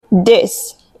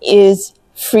This is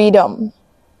freedom.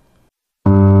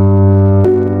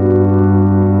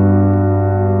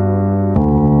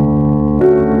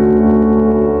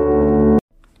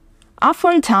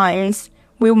 Oftentimes,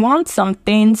 we want some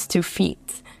things to fit,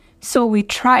 so we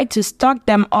try to stock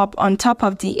them up on top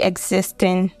of the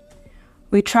existing.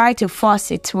 We try to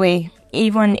force its way,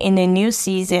 even in a new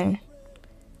season.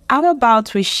 How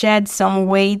about we shed some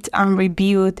weight and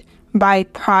rebuild by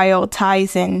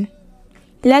prioritizing?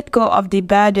 Let go of the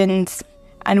burdens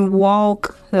and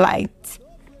walk light.